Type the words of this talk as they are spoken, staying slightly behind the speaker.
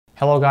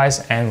Hello guys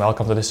and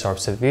welcome to the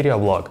Serpstat video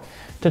blog.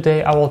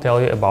 Today I will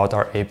tell you about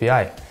our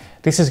API.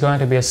 This is going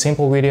to be a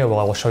simple video where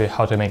I will show you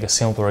how to make a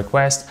simple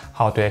request,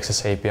 how to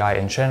access API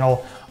in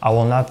general. I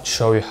will not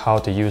show you how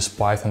to use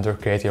Python to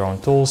create your own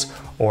tools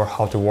or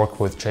how to work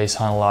with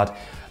JSON a lot.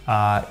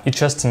 It's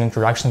just an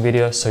introduction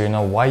video so you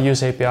know why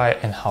use API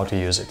and how to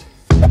use it.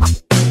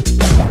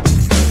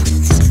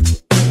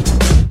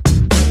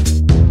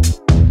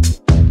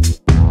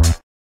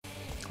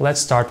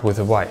 Let's start with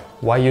the why.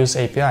 Why use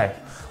API?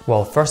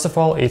 Well, first of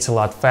all, it's a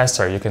lot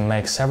faster. You can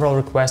make several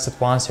requests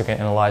at once, you can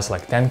analyze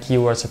like 10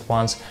 keywords at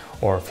once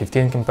or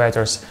 15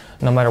 competitors.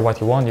 No matter what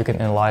you want, you can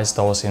analyze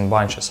those in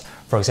bunches.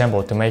 For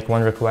example, to make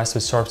one request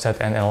with Serpstat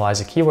and analyze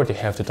a keyword, you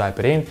have to type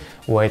it in,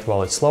 wait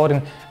while it's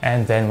loading,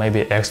 and then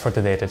maybe export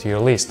the data to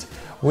your list.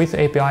 With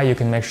API, you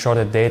can make sure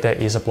that data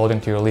is uploading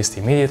to your list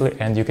immediately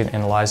and you can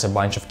analyze a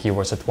bunch of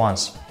keywords at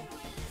once.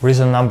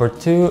 Reason number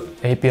two,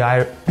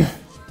 API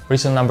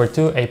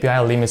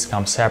limits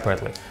come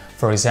separately.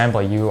 For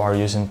example, you are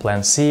using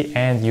plan C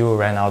and you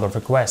ran out of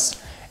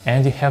requests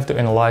and you have to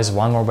analyze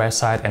one more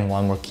website and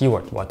one more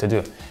keyword. What to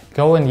do?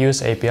 Go and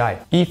use API.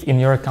 If in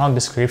your account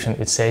description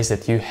it says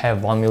that you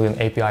have 1 million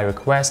API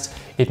requests,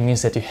 it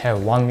means that you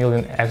have 1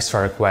 million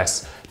extra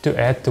requests to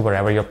add to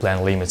wherever your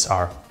plan limits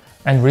are.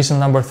 And reason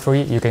number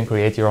three, you can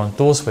create your own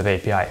tools with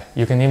API.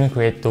 You can even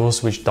create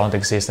tools which don't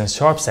exist in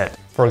Serpstat.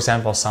 For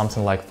example,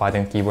 something like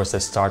finding keywords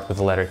that start with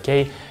the letter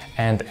K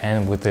and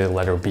end with the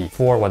letter B,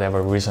 for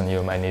whatever reason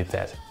you may need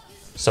that.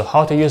 So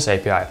how to use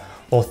API?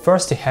 Well,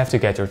 first you have to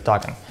get your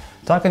token.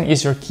 Token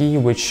is your key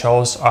which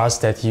shows us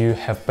that you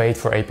have paid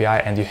for API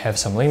and you have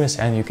some limits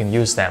and you can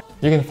use them.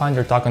 You can find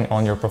your token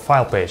on your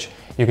profile page.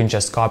 You can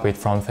just copy it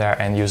from there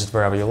and use it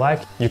wherever you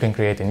like. You can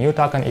create a new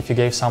token if you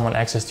gave someone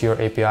access to your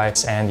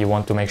APIs and you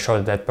want to make sure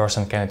that that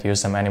person cannot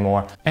use them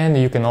anymore. And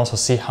you can also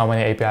see how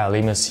many API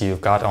limits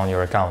you've got on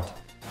your account.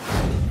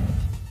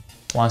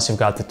 Once you've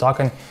got the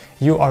token,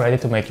 you are ready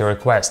to make your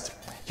request.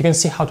 You can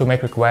see how to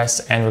make requests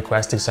and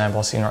request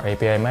examples in our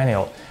API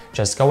manual.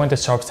 Just go into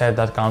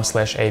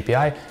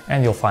serpstat.com/API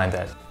and you'll find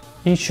that.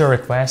 Each your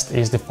request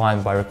is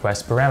defined by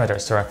request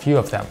parameters. There are a few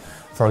of them.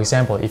 For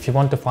example, if you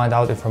want to find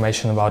out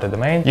information about a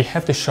domain, you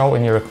have to show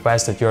in your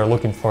request that you are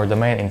looking for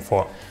domain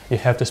info. You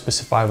have to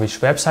specify which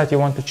website you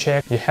want to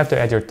check. You have to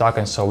add your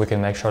token so we can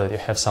make sure that you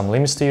have some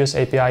limits to use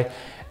API.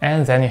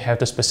 And then you have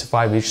to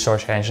specify which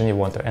search engine you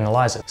want to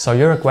analyze it. So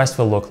your request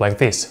will look like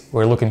this.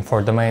 We're looking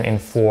for domain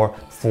info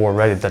for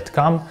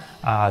reddit.com.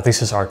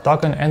 This is our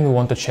token and we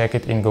want to check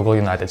it in Google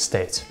United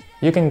States.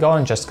 You can go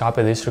and just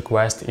copy this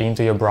request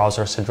into your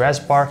browser's address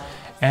bar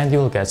and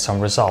you'll get some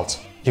results.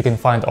 You can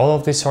find all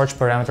of these search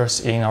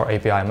parameters in our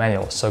API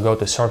manual, so go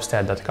to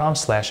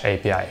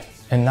serpstat.com/API.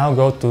 And now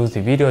go to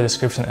the video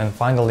description and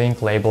find a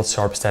link labeled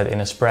Serpstat in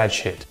a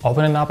spreadsheet.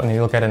 Open it up and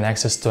you'll get an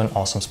access to an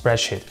awesome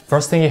spreadsheet.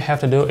 First thing you have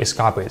to do is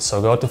copy it,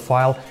 so go to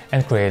File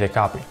and create a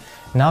copy.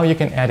 Now you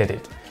can edit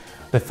it.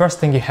 The first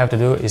thing you have to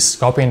do is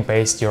copy and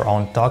paste your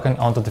own token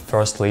onto the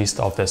first list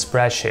of the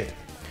spreadsheet.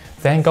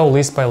 Then go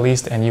list by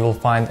list and you will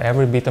find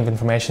every bit of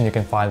information you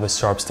can find with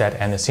Serpstat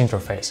and its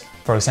interface.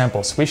 For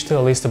example, switch to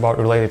a list about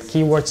related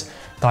keywords,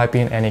 type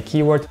in any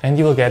keyword and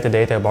you will get the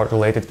data about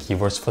related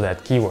keywords for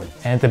that keyword.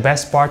 And the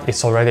best part,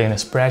 it's already in a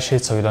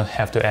spreadsheet so you don't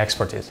have to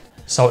export it.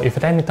 So if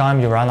at any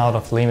time you run out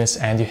of limits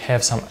and you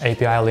have some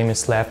API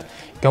limits left,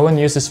 go and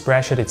use the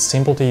spreadsheet. It's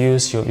simple to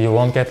use, you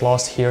won't get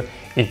lost here.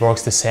 It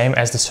works the same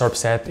as the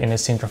Serpstat in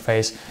its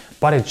interface,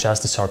 but it's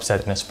just the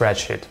Serpstat in a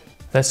spreadsheet.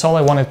 That's all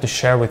I wanted to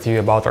share with you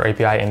about our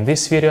API in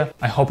this video.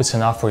 I hope it's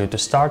enough for you to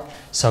start.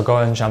 So go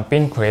and jump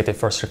in, create a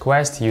first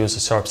request, use the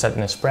Serpstat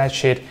in a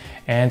spreadsheet,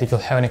 and if you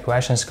have any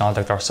questions,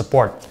 contact our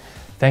support.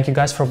 Thank you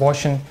guys for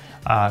watching.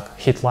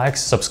 Hit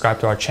likes,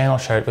 subscribe to our channel,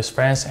 share it with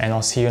friends, and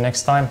I'll see you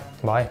next time.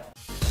 Bye.